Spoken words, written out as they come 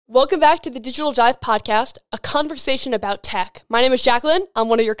Welcome back to the Digital Dive Podcast, a conversation about tech. My name is Jacqueline. I'm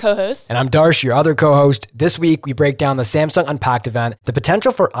one of your co-hosts. And I'm Darsh, your other co-host. This week, we break down the Samsung Unpacked event, the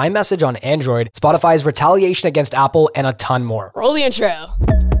potential for iMessage on Android, Spotify's retaliation against Apple, and a ton more. Roll the intro.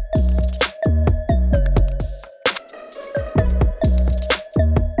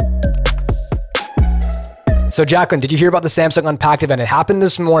 So Jacqueline, did you hear about the Samsung Unpacked event? It happened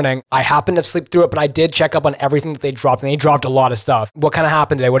this morning. I happened to sleep through it, but I did check up on everything that they dropped, and they dropped a lot of stuff. What kind of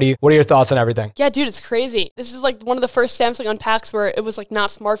happened today? What are your thoughts on everything? Yeah, dude, it's crazy. This is like one of the first Samsung Unpacks where it was like not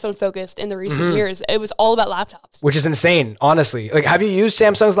smartphone focused in the recent years. It was all about laptops. Which is insane, honestly. Like, have you used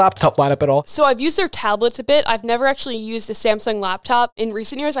Samsung's laptop lineup at all? So I've used their tablets a bit. I've never actually used a Samsung laptop in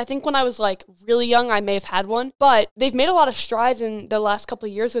recent years. I think when I was like really young, I may have had one, but they've made a lot of strides in the last couple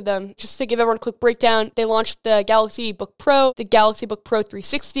of years with them. Just to give everyone a quick breakdown, they launched the Galaxy Book Pro, the Galaxy Book Pro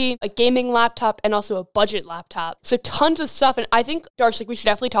 360, a gaming laptop, and also a budget laptop. So tons of stuff. And I think, Darsh, like we should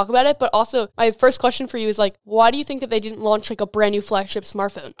definitely talk about it. But also, my first question for you is like, why do you think that they didn't launch like a brand new flagship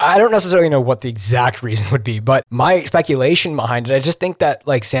smartphone? I don't necessarily know what the exact reason would be, but my speculation behind it, I just think that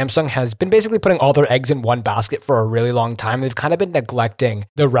like Samsung has been basically putting all their eggs in one basket for a really long time. They've kind of been neglecting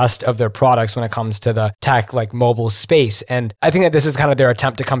the rest of their products when it comes to the tech, like mobile space. And I think that this is kind of their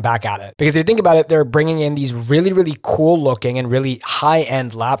attempt to come back at it. Because if you think about it, they're bringing in these really, really cool looking and really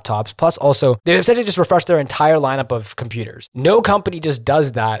high-end laptops. Plus also, they've essentially just refreshed their entire lineup of computers. No company just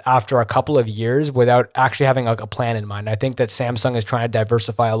does that after a couple of years without actually having like a plan in mind. I think that Samsung is trying to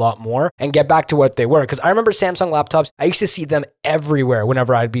diversify a lot more and get back to what they were. Because I remember Samsung laptops, I used to see them everywhere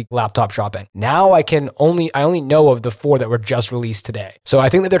whenever I'd be laptop shopping. Now I only know of the 4 that were just released today. So I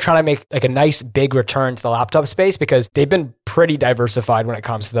think that they're trying to make like a nice big return to the laptop space because they've been pretty diversified when it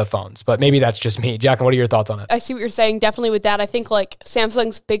comes to the phones. But maybe that's just me. Jacqueline, what are your thoughts on it? I see what you're saying. Definitely with that. I think like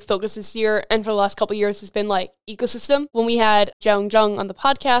Samsung's big focus this year and for the last couple of years has been like ecosystem. When we had Jung on the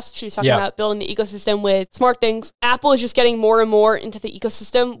podcast, she was talking about building the ecosystem with smart things. Apple is just getting more and more into the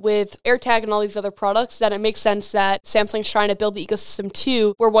ecosystem with AirTag and all these other products that it makes sense that Samsung's trying to build the ecosystem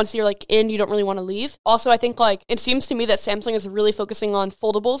too, where once you're like in, you don't really want to leave. Also, I think like it seems to me that Samsung is really focusing on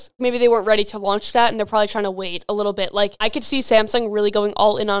foldables. Maybe they weren't ready to launch that and they're probably trying to wait a little bit. Like I could see Samsung really going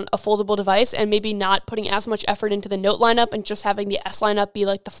all in on a foldable device and maybe not putting as much effort into the Note lineup and just having the S lineup be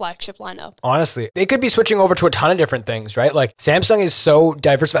like the flagship lineup. Honestly, they could be switching over to a ton of different things, right? Like Samsung is so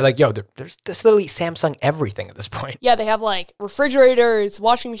diversified. Like, there's literally Samsung everything at this point. Yeah, they have like refrigerators,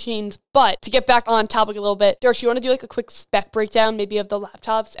 washing machines. But to get back on topic a little bit, Darsh, you want to do like a quick spec breakdown maybe of the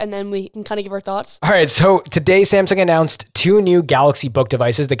laptops and then we can kind of give our thoughts? All right, so today Samsung announced 2 new Galaxy Book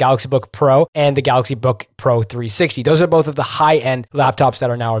devices, the Galaxy Book Pro and the Galaxy Book Pro 360. Those are both of the high-end laptops that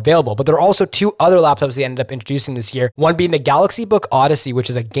are now available. But there are also 2 other laptops they ended up introducing this year, one being the Galaxy Book Odyssey, which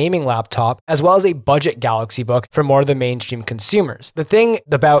is a gaming laptop, as well as a budget Galaxy Book for more of the mainstream consumers. The thing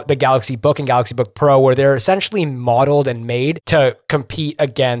about the Galaxy Book and Galaxy Book Pro, where they're essentially modeled and made to compete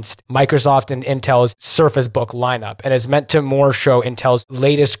against Microsoft and Intel's Surface Book lineup, and is meant to more show Intel's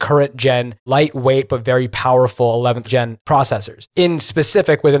latest current gen, lightweight but very powerful 11th gen processors. In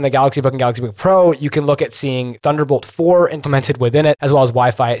specific, within the Galaxy Book and Galaxy Book Pro, you can look at seeing Thunderbolt 4 implemented within it, as well as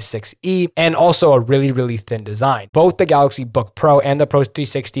Wi-Fi 6E, and also a really, really thin design. Both the Galaxy Book Pro and the Pro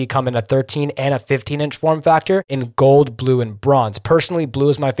 360 come in a 13 and a 15-inch form factor in gold, blue, and bronze. Personally, blue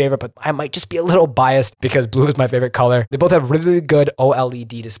is my favorite, but I might just be a little biased because blue is my favorate color. They both have really good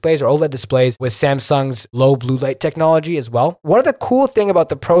OLED displays or OLED displays with Samsung's low blue light technology as well. One of the cool thing about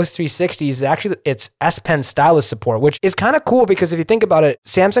the Pro 360 is actually its S Pen stylus support, which is kind of cool because if you think about it,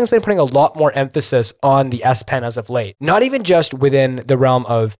 Samsung's been putting a lot more emphasis on the S Pen as of late. Not even just within the realm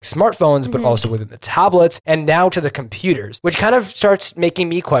of smartphones, but also within the tablets and now to the computers, which kind of starts making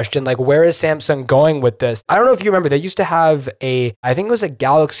me question, like, where is Samsung going with this? I don't know if you remember, they used to have I think it was a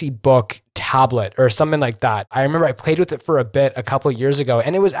Galaxy Book tablet or something like that. I remember I played with it for a bit a couple of years ago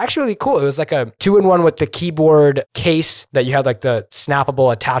and it was actually really cool. It was like a 2-in-1 with the keyboard case that you had like the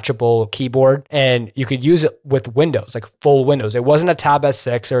snappable, attachable keyboard and you could use it with Windows, like full Windows. It wasn't a Tab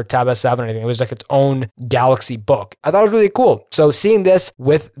S6 or Tab S7 or anything. It was like its own Galaxy Book. I thought it was really cool. So seeing this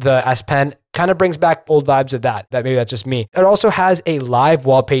with the S Pen kind of brings back old vibes of that. Maybe that's just me. It also has a live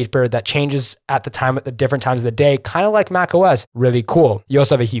wallpaper that changes at the different times of the day, kind of like macOS. Really cool. You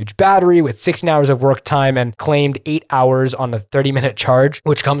also have a huge battery with 16 hours of work time and claimed 8 hours on a 30-minute charge,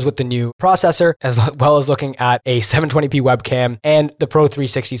 which comes with the new processor, as well as looking at a 720p webcam and the Pro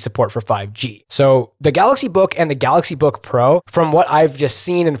 360 support for 5G. So the Galaxy Book and the Galaxy Book Pro, from what I've just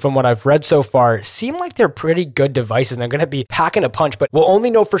seen and from what I've read so far, seem like they're pretty good devices and they're going to be packing a punch, but we'll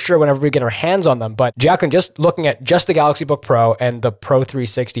only know for sure whenever we get our hands on them. But Jacqueline, just looking at just the Galaxy Book Pro and the Pro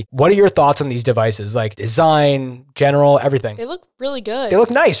 360, what are your thoughts on these devices? Like design, general, everything? They look really good. They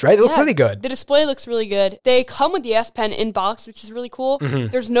look nice, right? They look really good. The display looks really good. They come with the S Pen in box, which is really cool.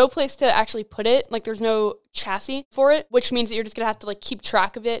 There's no place to actually put it. Like there's no chassis for it, which means that you're just gonna have to like keep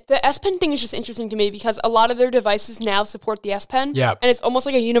track of it. The S Pen thing is just interesting to me because a lot of their devices now support the S Pen. Yeah. And it's almost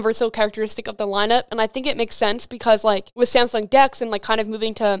like a universal characteristic of the lineup. And I think it makes sense because like with Samsung DeX and like kind of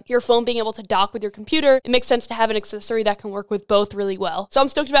moving to your phone being able to dock with your computer, it makes sense to have an accessory that can work with both really well. So I'm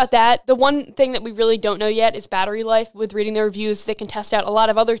stoked about that. The one thing that we really don't know yet is battery life. With reading their reviews, they can test out a lot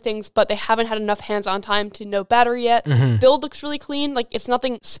of other things, but they haven't had enough hands-on time to know battery yet. Build looks really clean. Like it's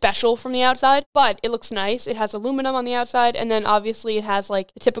nothing special from the outside, but it looks nice. It has aluminum on the outside, and then obviously it has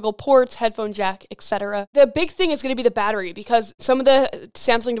like the typical ports, headphone jack, etc. The big thing is going to be the battery because some of the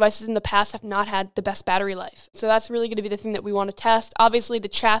Samsung devices in the past have not had the best battery life. So that's really going to be the thing that we want to test. Obviously the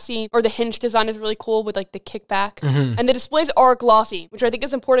chassis or the hinge design is really cool with like the kickback. And the displays are glossy, which I think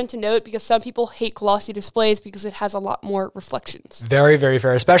is important to note because some people hate glossy displays because it has a lot more reflections. Very, very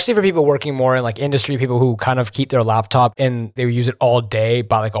fair, especially for people working more in like industry, people who kind of keep their laptop and they use it all day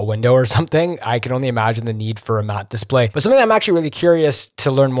by like a window or something. I can only imagine the need for a matte display. But something I'm actually really curious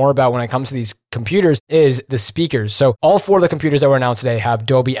to learn more about when it comes to these computers is the speakers. So all four of the computers that were announced today have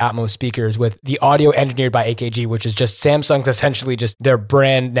Dolby Atmos speakers with the audio engineered by AKG, which is just Samsung's essentially just their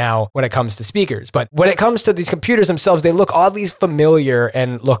brand now when it comes to speakers. But when it comes to these computers themselves, they look oddly familiar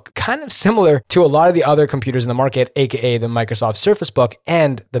and look kind of similar to a lot of the other computers in the market, aka the Microsoft Surface Book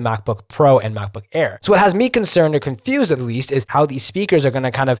and the MacBook Pro and MacBook Air. So what has me concerned or confused at least is how these speakers are going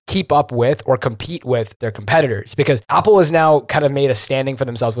to kind of keep up with or compete with their competitors, because Apple has now kind of made a standing for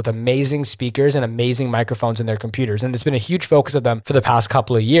themselves with amazing speakers and amazing microphones in their computers. And it's been a huge focus of them for the past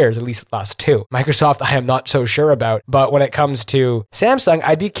couple of years, at least the last two. Microsoft, I am not so sure about. But when it comes to Samsung,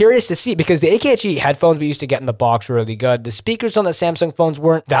 I'd be curious to see, because the AKG headphones we used to get in the box were really good. The speakers on the Samsung phones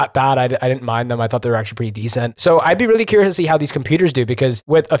weren't that bad. I didn't mind them. I thought they were actually pretty decent. So I'd be really curious to see how these computers do, because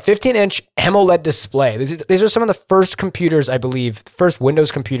with a 15-inch AMOLED display, these are some of the first computers, I believe, first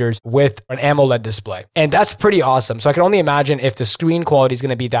Windows computers with an AMOLED display. And that's pretty awesome. So I can only imagine if the screen quality is going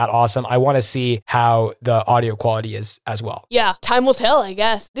to be that awesome. I want to see how the audio quality is as well. Yeah, time will tell, I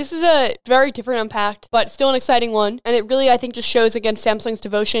guess. This is a very different Unpacked, but still an exciting one. And it really, I think, just shows again Samsung's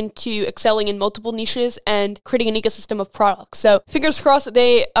devotion to excelling in multiple niches and creating an ecosystem of products. So fingers crossed that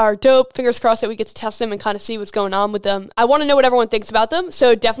they are dope. Fingers crossed that we get to test them and kind of see what's going on with them. I want to know what everyone thinks about them.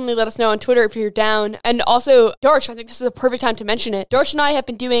 So definitely let us know on Twitter if you're down. And also, Darsh, I think this is a perfect time to mention it. Darsh and I have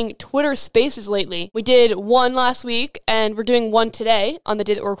been doing Twitter Spaces lately. We did one last week and we're doing one today on the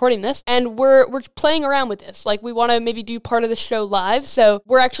day that we're recording this. And we're playing around with this. Like we want to maybe do part of the show live. So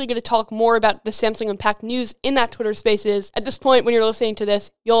we're actually going to talk more about the Samsung Unpacked news in that Twitter Spaces. At this point, when you're listening to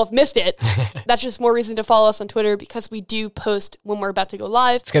this, you'll have missed it. That's just more reason to follow us on Twitter because we do post when we're about to go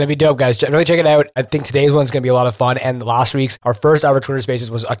live. It's going to be dope, guys. Really check it out. I think today's one's going to be a lot of fun. And last week's, our first ever Twitter Spaces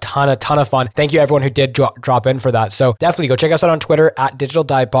was a ton of fun. Thank you everyone who did drop in for that. So definitely go check us out on Twitter at Digital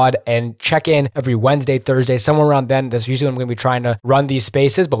Dipod and check in every Wednesday, Thursday, somewhere around then. That's usually when I'm going to be trying to run these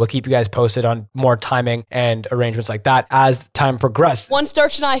spaces, but we'll keep you guys posted on more timing and arrangements like that as time progresses. Once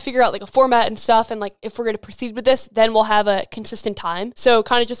Darsh and I figure out like a format and stuff, and like if we're going to proceed with this, then we'll have a consistent time. So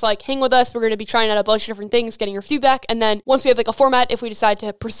kind of just like hang with us. We're going to be trying out a bunch of different things, getting your feedback. And then once we have like a format, if we decide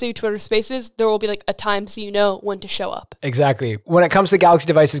to pursue Twitter Spaces, there will be like a time so you know when to show up. Exactly. When it comes to Galaxy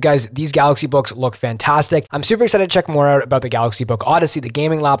devices, guys, these Galaxy Books look fantastic. I'm super excited to check more out about the Galaxy Book Odyssey, the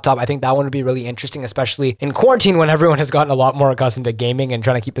gaming laptop. I think that one would be really interesting, especially in quarantine when everyone has gotten a lot more accustomed to gaming and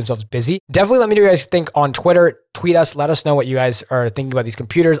trying to keep themselves busy. Definitely let me know what you guys think on Twitter. Tweet us, let us know what you guys are thinking about these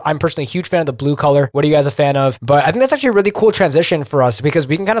computers. I'm personally a huge fan of the blue color. What are you guys a fan of? But I think that's actually a really cool transition for us because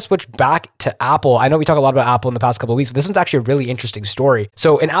we can kind of switch back to Apple. I know we talk a lot about Apple in the past couple of weeks, but this one's actually a really interesting story.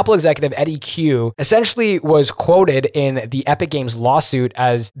 So an Apple executive, Eddie Q, essentially was quoted in the Epic Games lawsuit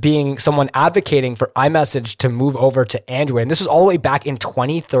as being someone advocating for iMessage to move over to Android. And this was all the way back in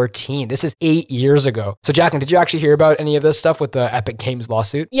 2013. This is 8 years ago. So Jacqueline, did you actually hear about any of this stuff with the Epic Games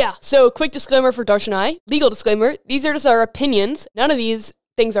lawsuit? Yeah. So quick disclaimer for Darsh and I, legal disclaimer. These are just our opinions. None of these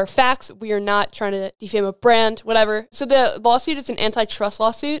things are facts. We are not trying to defame a brand, whatever. So the lawsuit is an antitrust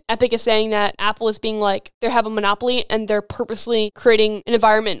lawsuit. Epic is saying that Apple is being like, they have a monopoly and they're purposely creating an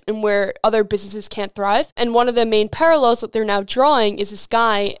environment in where other businesses can't thrive. And one of the main parallels that they're now drawing is this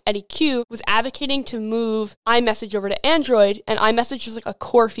guy, Eddie Q, was advocating to move iMessage over to Android. And iMessage is like a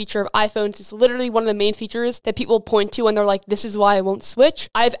core feature of iPhones. It's literally one of the main features that people point to when they're like, this is why I won't switch.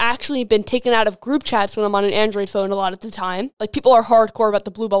 I've actually been taken out of group chats when I'm on an Android phone a lot of the time. Like people are hardcore about the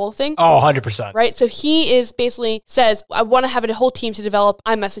the blue bubble thing. Oh, 100%. Right? So he is basically says, I want to have a whole team to develop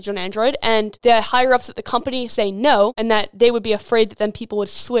iMessage on Android. And the higher ups at the company say no, and that they would be afraid that then people would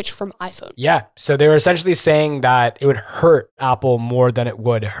switch from iPhone. Yeah. So they were essentially saying that it would hurt Apple more than it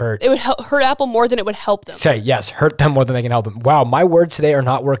would hurt. It would hurt Apple more than it would help them. Say, yes, hurt them more than they can help them. Wow, my words today are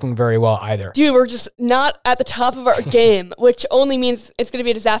not working very well either. Dude, we're just not at the top of our game, which only means it's going to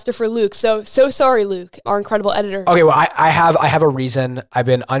be a disaster for Luke. So sorry, Luke, our incredible editor. Okay, well, I have a reason. I've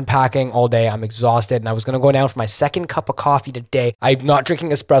been unpacking all day. I'm exhausted, and I was going to go down for my second cup of coffee today. I'm not drinking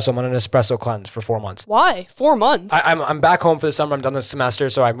espresso. I'm on an espresso cleanse for 4 months. Why? 4 months? I'm back home for the summer. I'm done this semester,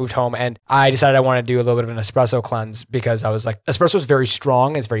 so I moved home, and I decided I wanted to do a little bit of an espresso cleanse because I was like, espresso is very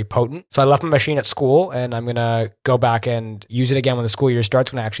strong. It's very potent. So I left my machine at school, and I'm going to go back and use it again when the school year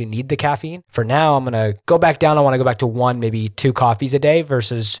starts when I actually need the caffeine. For now, I'm going to go back down. I want to go back to 1, maybe 2 coffees a day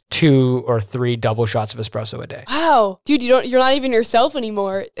versus 2 or 3 double shots of espresso a day. Wow. Dude, you're not even yourself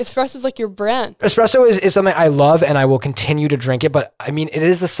anymore. Espresso is like your brand. Espresso is something I love, and I will continue to drink it. But I mean, it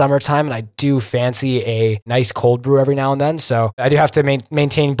is the summertime, and I do fancy a nice cold brew every now and then. So I do have to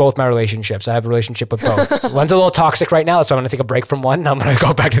maintain both my relationships. I have a relationship with both. One's a little toxic right now, so I'm going to take a break from one, and I'm going to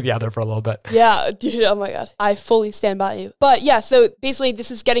go back to the other for a little bit. Yeah, dude, oh my God. I fully stand by you. But yeah, so basically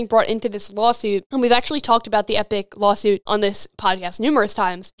this is getting brought into this lawsuit, and we've actually talked about the Epic lawsuit on this podcast numerous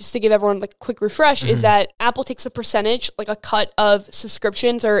times. Just to give everyone like a quick refresh, is that Apple takes a percentage, like a cut of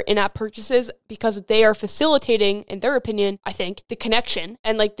subscriptions or in-app purchases because they are facilitating, in their opinion, I think, the connection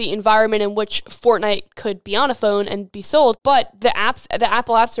and like the environment in which Fortnite could be on a phone and be sold. But the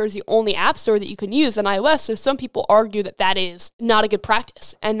Apple App Store is the only app store that you can use on iOS. So some people argue that that is not a good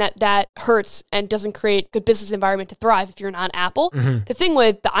practice and that hurts and doesn't create good business environment to thrive if you're not Apple. The thing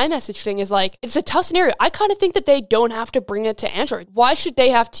with the iMessage thing is like, it's a tough scenario. I kind of think that they don't have to bring it to Android. Why should they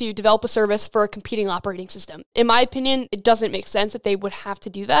have to develop a service for a competing operating system? In my opinion, it doesn't make sense that they would have to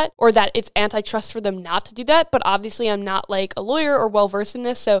do that or that it's antitrust for them not to do that. But obviously I'm not like a lawyer or well-versed in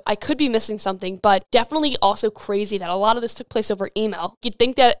this, so I could be missing something, but definitely also crazy that a lot of this took place over email. You'd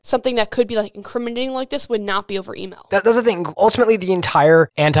think that something that could be like incriminating like this would not be over email. That's the thing. Ultimately, the entire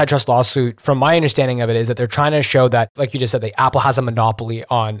antitrust lawsuit, from my understanding of it, is that they're trying to show that, like you just said, Apple has a monopoly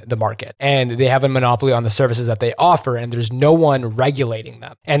on the market and they have a monopoly on the services that they offer, and there's no one regulating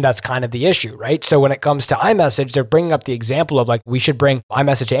them. And that's kind of the issue, right? So when it comes to iMessage, they're bringing up the example of like, we should bring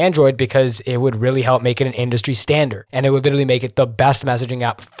iMessage to Android because it would really help make it an industry standard. And it would literally make it the best messaging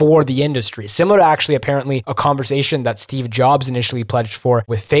app for the industry. Similar to actually apparently a conversation that Steve Jobs initially pledged for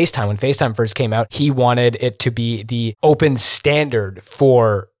with FaceTime. When FaceTime first came out, he wanted it to be the open standard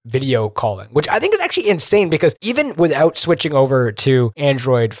for video calling, which I think is actually insane because even without switching over to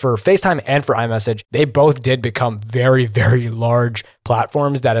Android for FaceTime and for iMessage, they both did become very, very large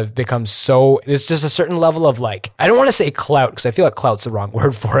platforms that have become so, there's just a certain level of like, I don't want to say clout because I feel like clout's the wrong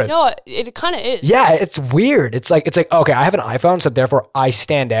word for it. No, it kind of is. Yeah, it's weird. It's like, okay, I have an iPhone, so therefore I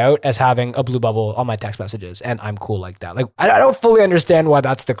stand out as having a blue bubble on my text messages and I'm cool like that. Like, I don't fully understand why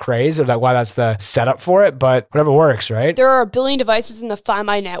that's the craze or why that's the setup for it, but whatever works, right? There are 1 billion devices in the Find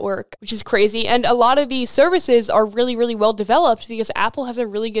My network, which is crazy. And a lot of these services are really, really well developed because Apple has a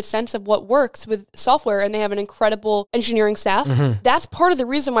really good sense of what works with software and they have an incredible engineering staff. That's part of the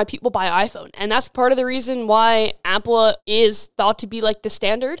reason why people buy iPhone. And that's part of the reason why Apple is thought to be like the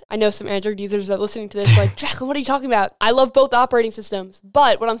standard. I know some Android users are listening to this like, Jacqueline, what are you talking about? I love both operating systems.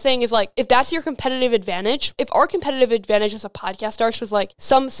 But what I'm saying is like, if that's your competitive advantage, if our competitive advantage as a podcast arch was like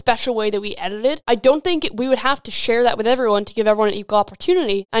some special way that we edited, I don't think we would have to share that with everyone to give everyone an equal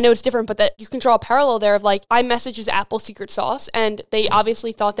opportunity. I know it's different, but that you can draw a parallel there of like iMessage is Apple's secret sauce, and they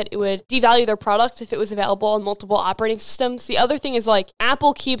obviously thought that it would devalue their products if it was available on multiple operating systems. The other thing is like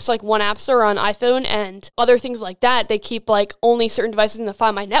Apple keeps like one app store on iPhone and other things like that. They keep like only certain devices in the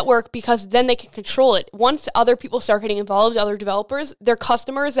Find My network because then they can control it. Once other people start getting involved, other developers, their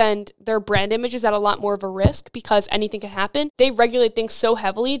customers and their brand image is at a lot more of a risk because anything can happen. They regulate things so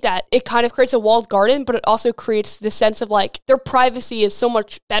heavily that it kind of creates a walled garden, but it also creates this sense of like their privacy is so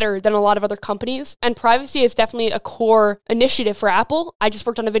much better than a lot of other companies. And privacy is definitely a core initiative for Apple. I just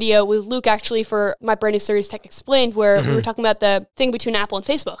worked on a video with Luke actually for my brand new series Tech Explained where we were talking about the thing between Apple and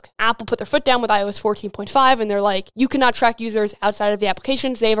Facebook. Apple put their foot down with iOS 14.5 and they're like, you cannot track users outside of the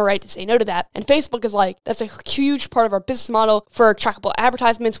applications. They have a right to say no to that. And Facebook is like, that's a huge part of our business model for trackable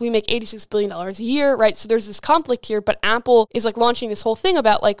advertisements. We make $86 billion a year, right? So there's this conflict here, but Apple is like launching this whole thing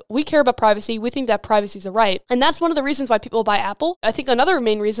about like, we care about privacy. We think that privacy is a right. And that's one of the reasons why people buy Apple. I think another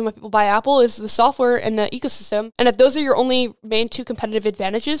main reason why people buy Apple is the software and the ecosystem. And if those are your only main two competitive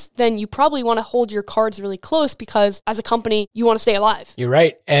advantages, then you probably want to hold your cards really close because as a company, you want to stay alive. You're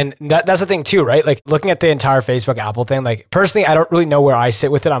right. And that's the thing too, right? Like looking at the entire Facebook Apple thing, like personally, I don't really know where I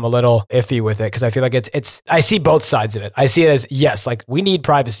sit with it. I'm a little iffy with it because I feel like I see both sides of it. I see it as, yes, like we need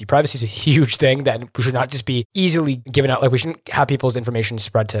privacy. Privacy is a huge thing that we should not just be easily given out. Like we shouldn't have people's information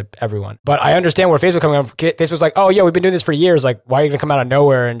spread to everyone. But I understand where Facebook coming from. Facebook's like, oh yeah, we've been doing this for years. Like why are you going to come out of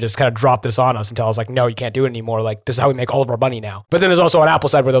nowhere and just kind of drop this on us and tell us like, no, you can't do it anymore. Like this is how we make all of our money now. But then there's also an Apple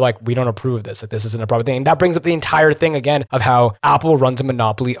side where they're like, we don't approve of this. Like this isn't a proper thing. And that brings up the entire thing again of how Apple runs a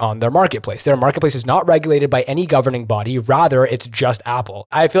monopoly on their marketplace. Their marketplace is not regulated by any governing body. Rather, it's just Apple.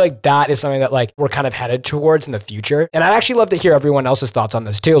 I feel like that is something that like we're kind of headed towards in the future. And I'd actually love to hear everyone else's thoughts on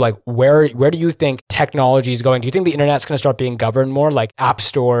this too. Like where do you think technology is going? Do you think the internet's going to start being governed more like app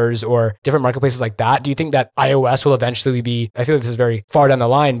stores or different marketplaces like that? Do you think that iOS will eventually be, I feel like this is very far down the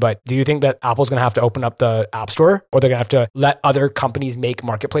line, but do you think that Apple's going to have to open up the app store or they're going to have to let other companies make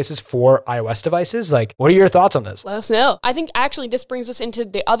marketplaces for iOS devices? Like, what are your thoughts on this? Let us know. I think actually this brings us into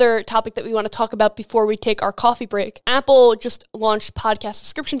the other topic that we want to talk about before we take our coffee break. Apple just launched podcast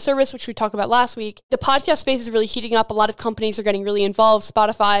subscription service, which we talked about last week. The podcast space is really heating up. A lot of companies are getting really involved.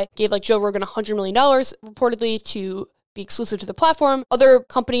 Spotify gave like Joe Rogan $100 million reportedly to be exclusive to the platform. Other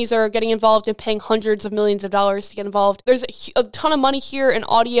companies are getting involved and paying hundreds of millions of dollars to get involved. There's a ton of money here in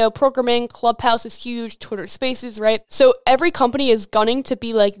audio programming. Clubhouse is huge. Twitter Spaces, right? So every company is gunning to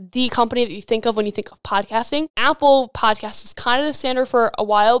be like the company that you think of when you think of podcasting. Apple Podcast is kind of the standard for a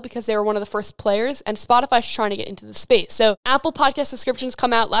while because they were one of the first players, and Spotify's trying to get into the space. So Apple Podcast subscriptions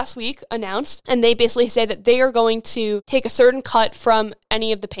come out last week, announced, and they basically say that they are going to take a certain cut from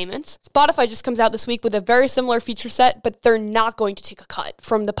any of the payments. Spotify just comes out this week with a very similar feature set, but they're not going to take a cut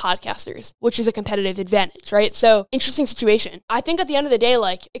from the podcasters, which is a competitive advantage, right? So interesting situation. I think at the end of the day,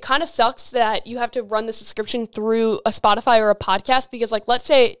 like it kind of sucks that you have to run the subscription through a Spotify or a podcast because like, let's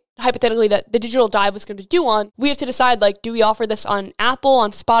say hypothetically that the Digital Dive was going to do on, we have to decide like, do we offer this on Apple,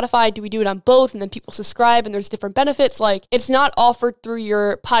 on Spotify? Do we do it on both? And then people subscribe and there's different benefits. Like it's not offered through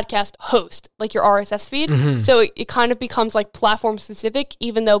your podcast host, like your RSS feed. Mm-hmm. So it kind of becomes like platform specific,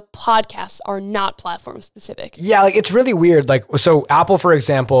 even though podcasts are not platform specific. Yeah, like it's really weird. Like, so Apple, for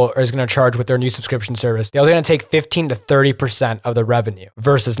example, is going to charge with their new subscription service. They're going to take 15 to 30% of the revenue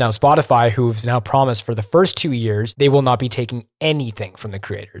versus now Spotify, who've now promised for the first 2 years, they will not be taking anything from the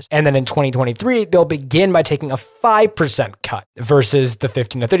creators. And then in 2023, they'll begin by taking a 5% cut versus the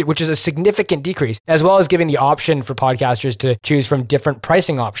 15 to 30, which is a significant decrease, as well as giving the option for podcasters to choose from different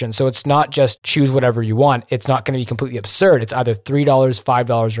pricing options. So it's not just choose whatever you want. It's not going to be completely absurd. It's either $3,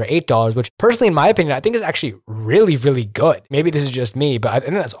 $5, or $8, which personally, in my opinion, I think is actually really, really good. Maybe this is just me, but I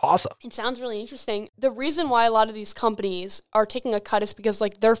think that's awesome. It sounds really interesting. The reason why a lot of these companies are taking a cut is because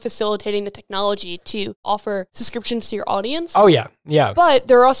like they're facilitating the technology to offer subscriptions to your audience. Oh yeah. Yeah. But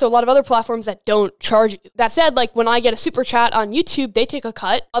there are also a lot of other platforms that don't charge you. That said, like when I get a super chat on YouTube, they take a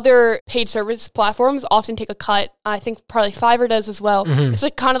cut. Other paid service platforms often take a cut. I think probably Fiverr does as well. Mm-hmm. It's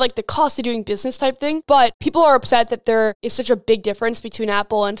like kind of like the cost of doing business type thing. But people are upset that there is such a big difference between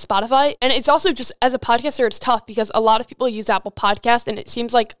Apple and Spotify. And it's also just as a podcaster, it's tough because a lot of people use Apple Podcast and it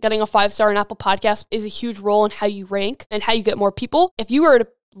seems like getting a 5-star in Apple Podcast is a huge role in how you rank and how you get more people. If you were to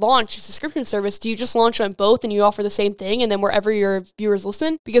launch a subscription service, do you just launch on both and you offer the same thing and then wherever your viewers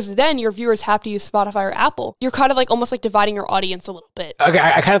listen? Because then your viewers have to use Spotify or Apple. You're kind of like almost like dividing your audience a little bit. Okay,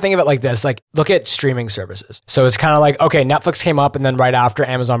 I kind of think of it like this, like look at streaming services. So it's kind of like, okay, Netflix came up and then right after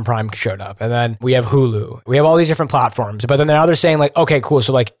Amazon Prime showed up and then we have Hulu. We have all these different platforms, but then now they're saying like, okay, cool.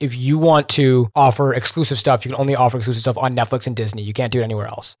 So like if you want to offer exclusive stuff, you can only offer exclusive stuff on Netflix and Disney. You can't do it anywhere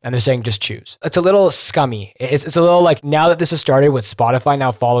else. And they're saying just choose. It's a little scummy. It's a little like now that this has started with Spotify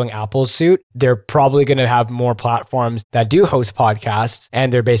now following Apple's suit, they're probably going to have more platforms that do host podcasts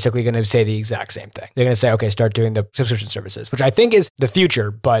and they're basically going to say the exact same thing. They're going to say, okay, start doing the subscription services, which I think is the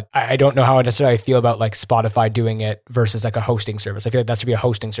future, but I don't know how I necessarily feel about like Spotify doing it versus like a hosting service. I feel like that should be a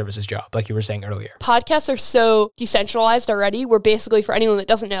hosting services job, like you were saying earlier. Podcasts are so decentralized already. We're basically, for anyone that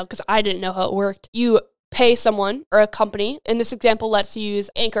doesn't know, because I didn't know how it worked, you pay someone or a company. In this example, let's use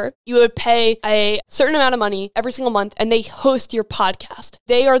Anchor. You would pay a certain amount of money every single month and they host your podcast.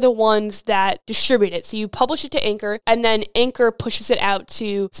 They are the ones that distribute it. So you publish it to Anchor and then Anchor pushes it out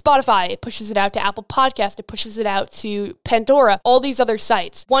to Spotify. It pushes it out to Apple Podcast. It pushes it out to Pandora, all these other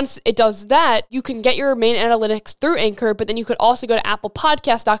sites. Once it does that, you can get your main analytics through Anchor, but then you could also go to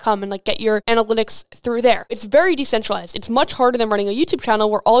applepodcast.com and like get your analytics through there. It's very decentralized. It's much harder than running a YouTube channel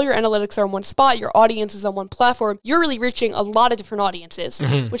where all your analytics are in one spot. Your audience is devices on one platform, you're really reaching a lot of different audiences,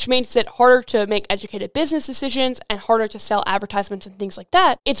 which makes it harder to make educated business decisions and harder to sell advertisements and things like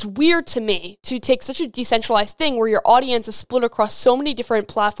that. It's weird to me to take such a decentralized thing where your audience is split across so many different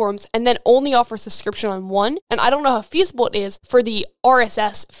platforms and then only offer subscription on one. And I don't know how feasible it is for the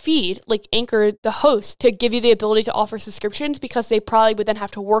RSS feed, like Anchor, the host, to give you the ability to offer subscriptions, because they probably would then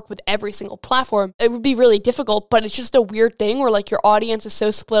have to work with every single platform. It would be really difficult, but it's just a weird thing where like your audience is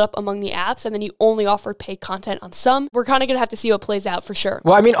so split up among the apps and then you only offer paid content on some. We're kind of going to have to see what plays out for sure.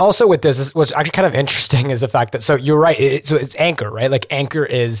 Well, I mean, also with this, what's actually kind of interesting is the fact that, so you're right, so it's Anchor, right? Like Anchor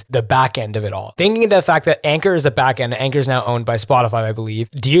is the back end of it all. Thinking of the fact that Anchor is the back end, Anchor is now owned by Spotify, I believe.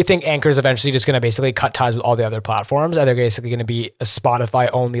 Do you think Anchor is eventually just going to basically cut ties with all the other platforms? Are they basically going to be a Spotify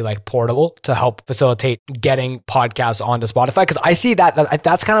only like portable to help facilitate getting podcasts onto Spotify? Because I see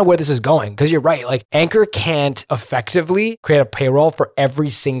that's kind of where this is going. Because you're right, like Anchor can't effectively create a payroll for every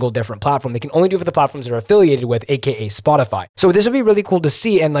single different platform. They can only do it for the platforms they're affiliated with, aka Spotify. So this would be really cool to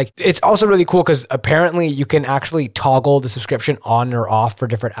see. And like, it's also really cool because apparently you can actually toggle the subscription on or off for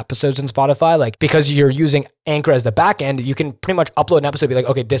different episodes in Spotify. Like, because you're using Anchor as the back end, you can pretty much upload an episode and be like,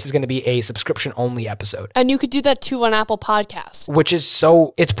 okay, this is going to be a subscription only episode. And you could do that too on Apple Podcasts. Which is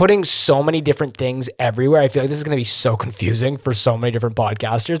it's putting so many different things everywhere. I feel like this is going to be so confusing for so many different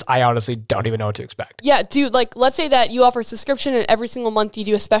podcasters. I honestly don't even know what to expect. Yeah, dude, like let's say that you offer a subscription and every single month you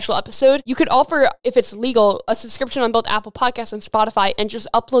do a special episode. You could offer, if it's legal, a subscription on both Apple Podcasts and Spotify and just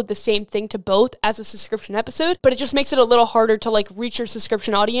upload the same thing to both as a subscription episode. But it just makes it a little harder to like reach your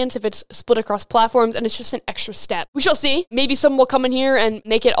subscription audience if it's split across platforms, and it's just an extra step. We shall see. Maybe someone will come in here and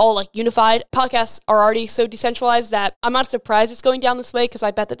make it all like unified. Podcasts are already so decentralized that I'm not surprised it's going down this way, because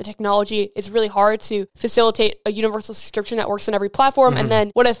I bet that the technology is really hard to facilitate a universal subscription that works on every platform. And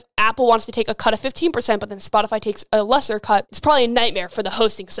then what if Apple wants to take a cut of 15%, but then Spotify takes a lesser cut? It's probably a nightmare for the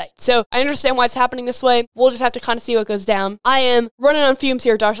hosting site. So I understand why it's happening this way. We'll just have to kind of see what goes down. I am running on fumes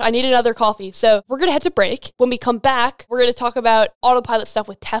here, Darsh. I need another coffee. So we're going to head to break. When we come back, we're going to talk about autopilot stuff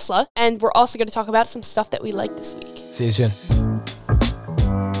with Tesla. And we're also going to talk about some stuff that we like this week. See you soon.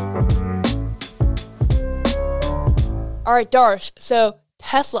 All right, Darsh. So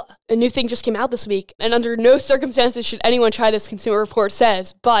Tesla, a new thing just came out this week, and under no circumstances should anyone try this, Consumer Report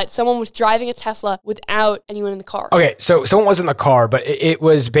says, but someone was driving a Tesla without anyone in the car. Okay, so someone was in the car, but it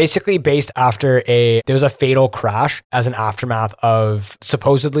was basically based after there was a fatal crash as an aftermath of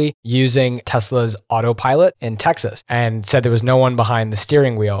supposedly using Tesla's autopilot in Texas, and said there was no one behind the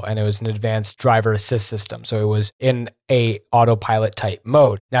steering wheel, and it was an advanced driver assist system. So it was in a autopilot type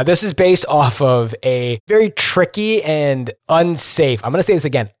mode. Now, this is based off of a very tricky and unsafe, I'm going to say this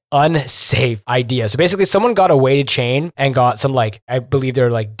again, unsafe idea. So basically someone got a weighted chain and got some I believe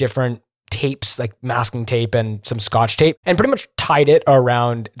they're different tapes, like masking tape and some scotch tape, and pretty much tied it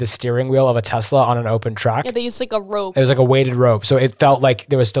around the steering wheel of a Tesla on an open track. Yeah, they used a rope. It was a weighted rope. So it felt like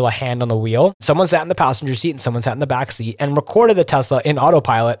there was still a hand on the wheel. Someone sat in the passenger seat and someone sat in the back seat and recorded the Tesla in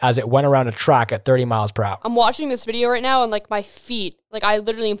autopilot as it went around a track at 30 miles per hour. I'm watching this video right now and my feet, I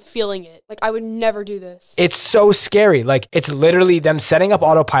literally am feeling it. I would never do this. It's so scary. It's literally them setting up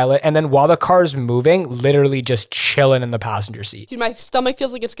autopilot and then while the car's moving, literally just chilling in the passenger seat. Dude, my stomach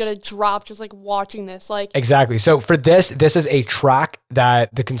feels like it's going to drop just watching this. Exactly. So for this is a track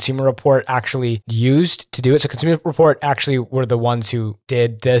that the Consumer Report actually used to do it. So Consumer Report actually were the ones who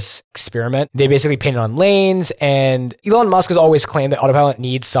did this experiment. They basically painted on lanes, and Elon Musk has always claimed that autopilot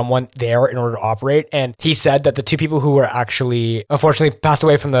needs someone there in order to operate. And he said that the two people who were actually, unfortunately, passed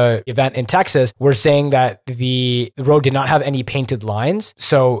away from the event in Texas were saying that the road did not have any painted lines.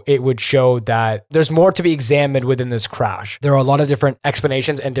 So it would show that there's more to be examined within this crash. There are a lot of different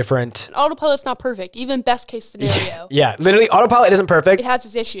explanations and different... Autopilot's not perfect, even best case scenario. Yeah, literally, autopilot isn't perfect. It has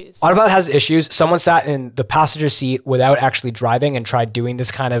its issues. Autopilot has issues. Someone sat in the passenger seat without actually driving and tried doing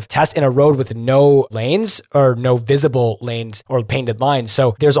this kind of test in a road with no lanes or no visible lanes or painted lines.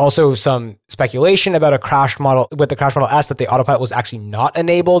 So there's also some speculation about a crash model with the crash model S that the autopilot was actually not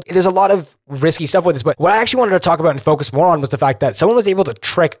enabled. There's a lot of risky stuff with this, but what I actually wanted to talk about and focus more on was the fact that someone was able to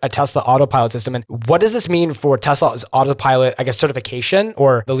trick a Tesla autopilot system. And what does this mean for Tesla's autopilot, certification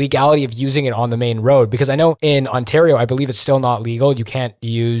or the legality of using it on the main road? Because I know in Ontario, I believe it's still not legal. You can't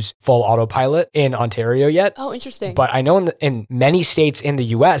use full autopilot in Ontario yet. Oh, interesting. But I know in many states in the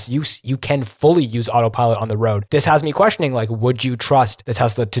US, you can fully use autopilot on the road. This has me questioning, would you trust the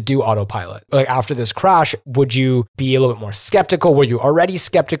Tesla to do autopilot? After this crash, would you be a little bit more skeptical? Were you already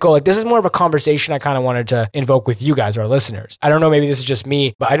skeptical? Like, this is more of a conversation I kind of wanted to invoke with you guys, our listeners. I don't know, maybe this is just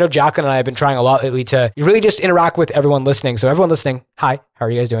me, but I know Jacqueline and I have been trying a lot lately to really just interact with everyone listening. So everyone listening, hi, how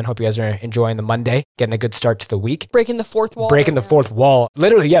are you guys doing? Hope you guys are enjoying the Monday, getting a good start to the week. Breaking the fourth wall. Breaking the fourth wall.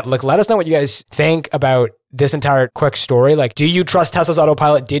 Literally, yeah. Like, let us know what you guys think about this entire quick story. Like, do you trust Tesla's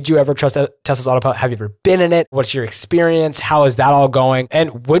autopilot? Did you ever trust Tesla's autopilot? Have you ever been in it? What's your experience? How is that all going?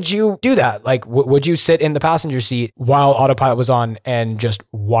 And would you do that? Like, would you sit in the passenger seat while autopilot was on and just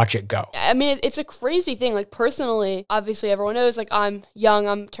watch it go? I mean, it's a crazy thing. Like, personally, obviously everyone knows, like, I'm young.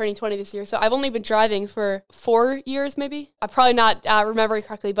 I'm turning 20 this year. So I've only been driving for 4 years, maybe. I'm probably not remembering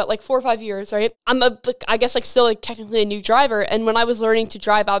correctly, but like 4 or 5 years, right? I'm I guess like still like technically a new driver. And when I was learning to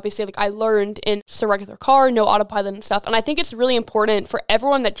drive, obviously, like I learned in just a regular car, no autopilot and stuff. And I think it's really important for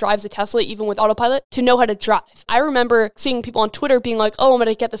everyone that drives a Tesla, even with autopilot, to know how to drive. I remember seeing people on Twitter being like, oh, I'm going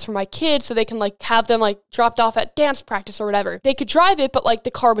to get this for my kids so they can like have them like dropped off at dance practice or whatever. They could drive it, but like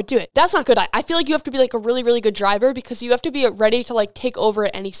the car would do it. That's not good. I feel like you have to be like a really, really good driver because you have to be ready to like take over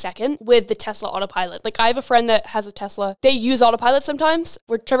at any second with the Tesla autopilot. Like I have a friend that has a Tesla. They use autopilot sometimes.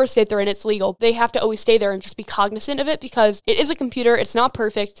 Whichever state they're in, it's legal. They have to always stay there and just be cognizant of it because it is a computer. It's not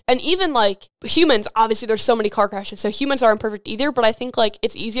perfect. And even like humans, obviously there's so many car crashes, so humans aren't perfect either, but I think like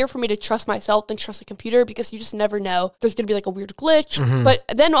it's easier for me to trust myself than trust a computer because you just never know. There's gonna be like a weird glitch. But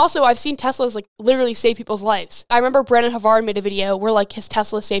then also I've seen Teslas like literally save people's lives. I remember Brandon Havard made a video where like his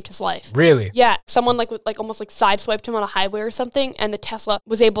Tesla saved his life. Really? Yeah. Someone like almost like sideswiped him on a highway or something, and the Tesla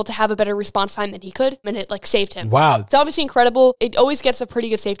was able to have a better response time than he could, and it like saved him. Wow. It's obviously incredible. It always gets a pretty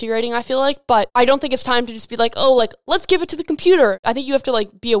good safety rating, I feel like, but I don't think it's time to just be like, oh, like let's give it to the computer. I think you have to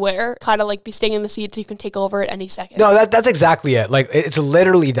like be aware, kind of like be staying in the seat so you can take over at any second. No, that's exactly it. Like, it's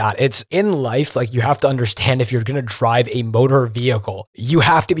literally that. It's in life, like, you have to understand if you're going to drive a motor vehicle, you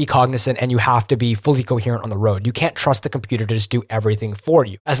have to be cognizant and you have to be fully coherent on the road. You can't trust the computer to just do everything for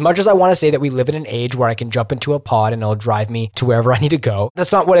you. As much as I want to say that we live in an age where I can jump into a pod and it'll drive me to wherever I need to go,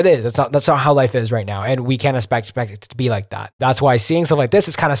 that's not what it is. That's not how life is right now. And we can't expect it to be like that. That's why seeing stuff like this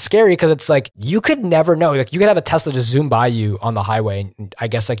is kind of scary because it's like, you could never know. Like, you could have a Tesla just zoom by you on the highway and I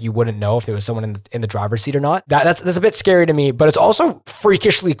guess like you wouldn't know if there was someone in the driver's seat or not. That's a bit scary to me, but it's also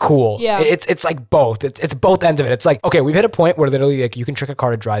freakishly cool. Yeah. It's like both. It's both ends of it. It's like, okay, we've hit a point where literally like you can trick a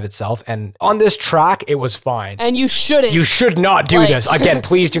car to drive itself, and on this track it was fine. And you shouldn't. You should not do this. Again,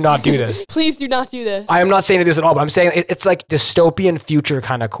 please do not do this. Please do not do this. I am not saying to do this at all, but I'm saying it's like dystopian future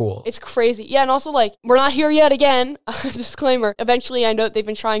kind of cool. It's crazy. Yeah, and also like we're not here yet again. Disclaimer. Eventually I know they've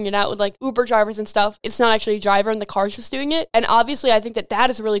been trying it out with like Uber drivers and stuff. It's not actually a driver and the car's just doing it. And obviously I think that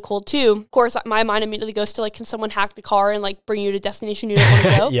is really cool too. Of course, my mind immediately goes to like, can someone hack the car and like bring you to a destination you don't want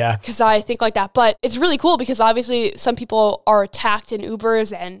to go? Yeah. Because I think like that. But it's really cool because obviously some people are attacked in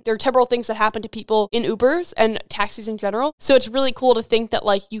Ubers and there are terrible things that happen to people in Ubers and taxis in general. So it's really cool to think that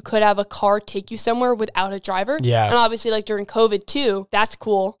like you could have a car take you somewhere without a driver. Yeah. And obviously like during COVID too, that's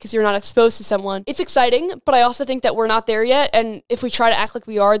cool because you're not exposed to someone. It's exciting, but I also think that we're not there yet. And if we try to act like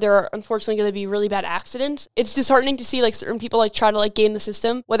we are, there are unfortunately going to be really bad accidents. It's disheartening to see like certain people like try to like game the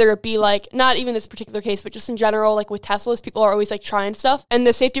system, whether it be like, not even this particular case, but just in general, like with Teslas, people are always like trying stuff and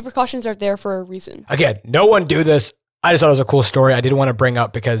the safety precautions are there for a reason. Again, no one do this. I just thought it was a cool story. I did want to bring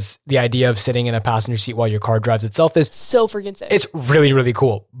up because the idea of sitting in a passenger seat while your car drives itself is so freaking sick. It's really, really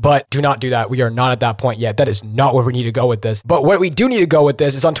cool. But do not do that. We are not at that point yet. That is not where we need to go with this. But what we do need to go with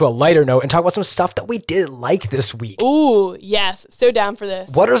this is onto a lighter note and talk about some stuff that we did like this week. Ooh, yes. So down for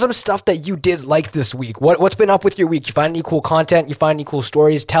this. What are some stuff that you did like this week? What's been up with your week? You find any cool content? You find any cool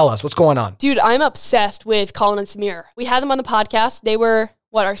stories? Tell us. What's going on? Dude, I'm obsessed with Colin and Samir. We had them on the podcast. They were...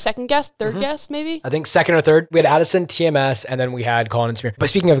 our second guest, third guest, maybe? I think second or third. We had Addison, TMS, and then we had Colin and Samir. But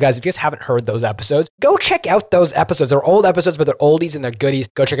speaking of guys, if you guys haven't heard those episodes, go check out those episodes. They're old episodes, but they're oldies and they're goodies.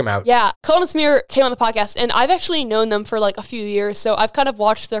 Go check them out. Yeah, Colin and Samir came on the podcast, and I've actually known them for like a few years, so I've kind of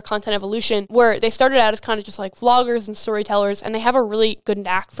watched their content evolution, where they started out as kind of just like vloggers and storytellers, and they have a really good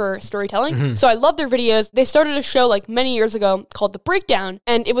knack for storytelling. So I love their videos. They started a show like many years ago called The Breakdown,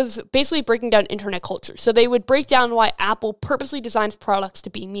 and it was basically breaking down internet culture. So they would break down why Apple purposely designs products to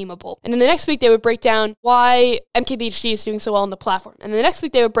be memeable. And then the next week, they would break down why MKBHD is doing so well on the platform. And then the next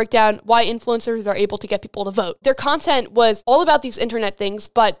week, they would break down why influencers are able to get people to vote. Their content was all about these internet things,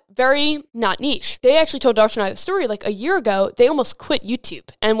 but very not niche. They actually told Darsh and I the story like a year ago. They almost quit YouTube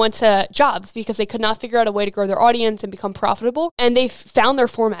and went to jobs because they could not figure out a way to grow their audience and become profitable. And they found their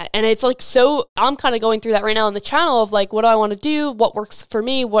format. And it's like, so I'm kind of going through that right now on the channel of like, what do I want to do? What works for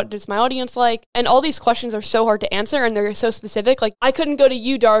me? What does my audience like? And all these questions are so hard to answer and they're so specific. Like I couldn't go to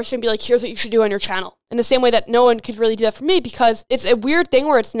you, Darsh, and be like, here's what you should do on your channel. In the same way that no one could really do that for me, because it's a weird thing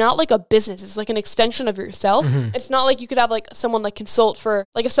where it's not like a business. It's like an extension of yourself. It's not like you could have like someone like consult for,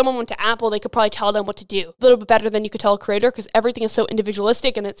 like if someone went to Apple, they could probably tell them what to do a little bit better than you could tell a creator, because everything is so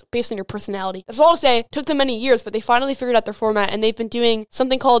individualistic and it's based on your personality. That's all to say. It took them many years, but they finally figured out their format, and they've been doing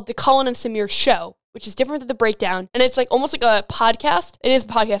something called the Colin and Samir Show, which is different than the breakdown. And it's like almost like a podcast. It is a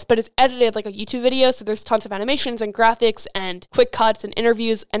podcast, but it's edited like a YouTube video. So there's tons of animations and graphics and quick cuts and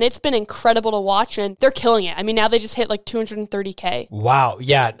interviews. And it's been incredible to watch, and they're killing it. I mean, now they just hit like 230K. Wow.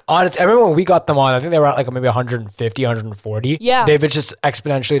 Yeah. I remember when we got them on, I think they were at like maybe 150, 140. Yeah. They've been just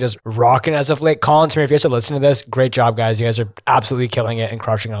exponentially just rocking as of late. Colin, Samir, if you guys are listening to this, great job, guys. You guys are absolutely killing it and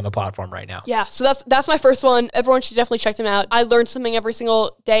crushing it on the platform right now. Yeah. So that's my first one. Everyone should definitely check them out. I learned something every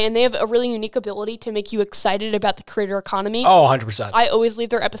single day, and they have a really unique ability to make you excited about the creator economy. Oh, 100%. I always leave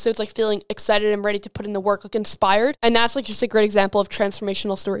their episodes like feeling excited and ready to put in the work, like inspired. And that's like just a great example of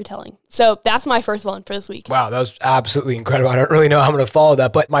transformational storytelling. So that's my first one for this week. Wow, that was absolutely incredible. I don't really know how I'm going to follow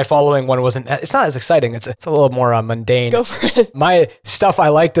that, but my following one it's not as exciting. It's a little more mundane. Go for it. My stuff I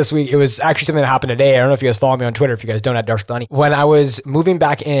liked this week, it was actually something that happened today. I don't know if you guys follow me on Twitter. If you guys don't, at Darsh Kalani. When I was moving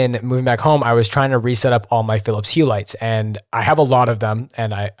back home, I was trying to reset up all my Philips Hue lights, and I have a lot of them.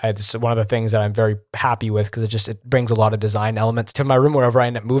 And it's one of the things that I'm very happy with, because it brings a lot of design elements to my room wherever I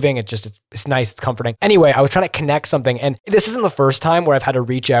end up moving. It's nice, it's comforting. Anyway, I was trying to connect something, and this isn't the first time where I've had to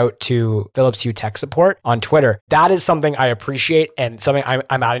reach out to Philips Hue tech support on Twitter. That is something I appreciate, and something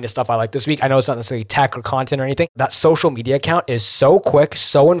I'm adding to stuff I like this week. I know it's not necessarily tech or content or anything. That social media account is so quick,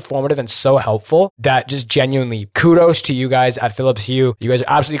 so informative, and so helpful that just genuinely kudos to you guys at Philips Hue. You guys are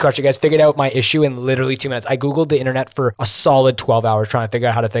absolutely crushing. You guys figured out my issue in literally 2 minutes. I Googled the internet for a solid 12 hours trying to figure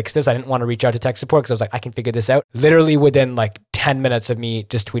out how to fix this. I didn't want to reach out to tech support because I was like, I can figure this out. Literally within like 10 minutes of me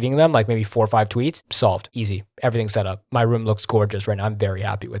just tweeting them, like maybe 4 or 5 tweets, solved. Easy. Everything's set up. My room looks gorgeous right now. I'm very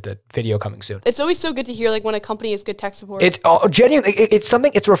happy with it. Video coming soon. It's always so good to hear like when a company has good tech support. It's genuinely,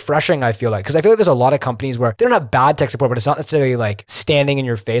 it's refreshing, I feel like, because I feel like there's a lot of companies where they don't have bad tech support, but it's not necessarily like standing in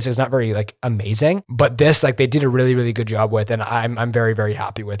your face. It's not very like amazing, but this, like, they did a really, really good job with, and I'm very, very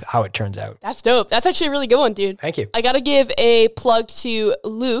happy with how it turns out. That's dope. That's actually a really good one, dude. Thank you. I got to give a plug to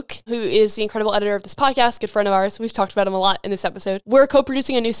Luke, who is the incredible editor of this podcast, good friend of ours. We've talked about him a lot in this episode. We're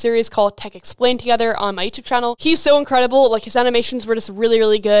co-producing a new series called Tech Explained together on my YouTube channel. He's so incredible. Like, his animations were just really,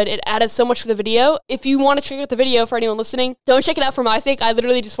 really good. It added so much to the video. If you want to check out the video, for anyone listening, don't check it out for my sake. I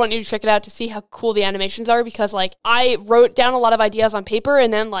literally just want you to check it out to see how cool the animations are, because like I wrote down a lot of ideas on paper,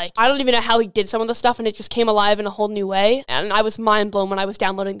 and then like I don't even know how he did some of the stuff, and it just came alive in a whole new way. And I was mind blown when I was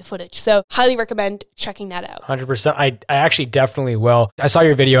downloading the footage. So highly recommend checking that out. 100%. I actually definitely will. I saw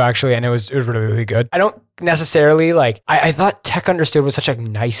your video actually, and it was really, really good. I don't necessarily like, I thought Tech Understood was such a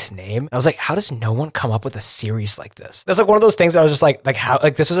nice name. I was like, how does no one come up with a series like this? That's like one of those things that I was just like how,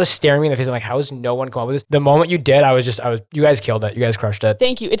 like, this was just staring me in the face. I'm like, how has no one come up with this? The moment you did, you guys killed it. You guys crushed it.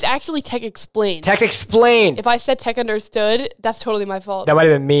 Thank you. It's actually Tech Explained. Tech Explained. If I said Tech Understood, that's totally my fault. That might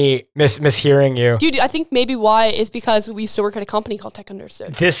have been me mishearing you. Dude, I think maybe why is because we used to work at a company called Tech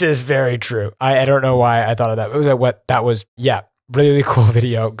Understood. This is very true. I don't know why I thought of that. It was like what that was. Yeah. Really, really cool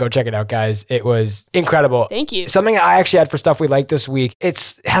video. Go check it out, guys. It was incredible. Thank you. Something I actually had for stuff we like this week.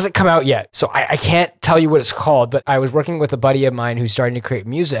 It hasn't come out yet, so I can't tell you what it's called, but I was working with a buddy of mine who's starting to create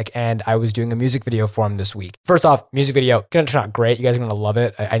music, and I was doing a music video for him this week. First off, music video, gonna turn out great. You guys are gonna love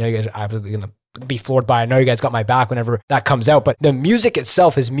it. I know you guys are absolutely gonna be floored by it. I know you guys got my back whenever that comes out, but the music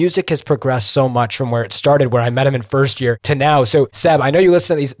itself, his music has progressed so much from where it started, where I met him in first year, to now. So Seb, I know you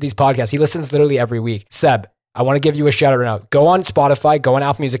listen to these podcasts. He listens literally every week. Seb, I want to give you a shout out right now. Go on Spotify, go on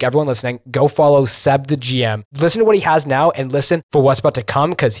Apple Music, everyone listening, go follow Seb the GM. Listen to what he has now and listen for what's about to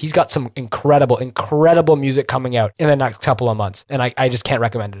come, because he's got some incredible music coming out in the next couple of months. And I just can't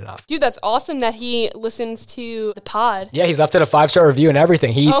recommend it enough. Dude, that's awesome that he listens to the pod. Yeah, he's left it a 5-star review and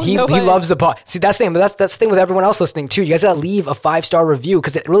everything. He loves the pod. See, that's the thing, but that's the thing with everyone else listening too. You guys gotta leave a 5-star review,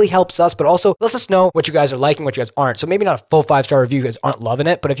 because it really helps us, but also lets us know what you guys are liking, what you guys aren't. So maybe not a full 5-star review, you guys aren't loving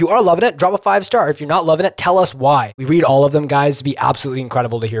it, but if you are loving it, drop a 5-star. If you're not loving it, tell us why. We read all of them, guys. It'd be absolutely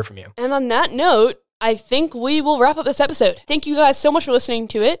incredible to hear from you. And on that note, I think we will wrap up this episode. Thank you guys so much for listening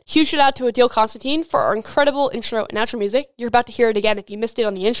to it. Huge shout out to Adil Constantine for our incredible intro and outro music. You're about to hear it again if you missed it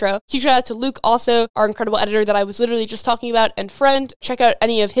on the intro. Huge shout out to Luke, also our incredible editor that I was literally just talking about, and friend. Check out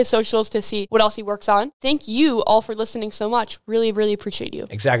any of his socials to see what else he works on. Thank you all for listening so much. Really, really appreciate you.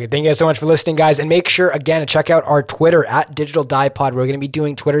 Exactly. Thank you guys so much for listening, guys. And make sure, again, to check out our Twitter at Digital Dipod. We're going to be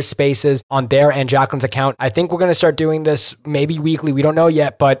doing Twitter Spaces on there and Jacqueline's account. I think we're going to start doing this maybe weekly. We don't know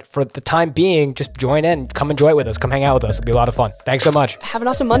yet, but for the time being, just join in. Come enjoy it with us. Come hang out with us. It'll be a lot of fun. Thanks so much. Have an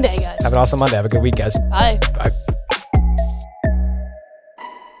awesome Monday, guys. Have an awesome Monday. Have a good week, guys. Bye. Bye.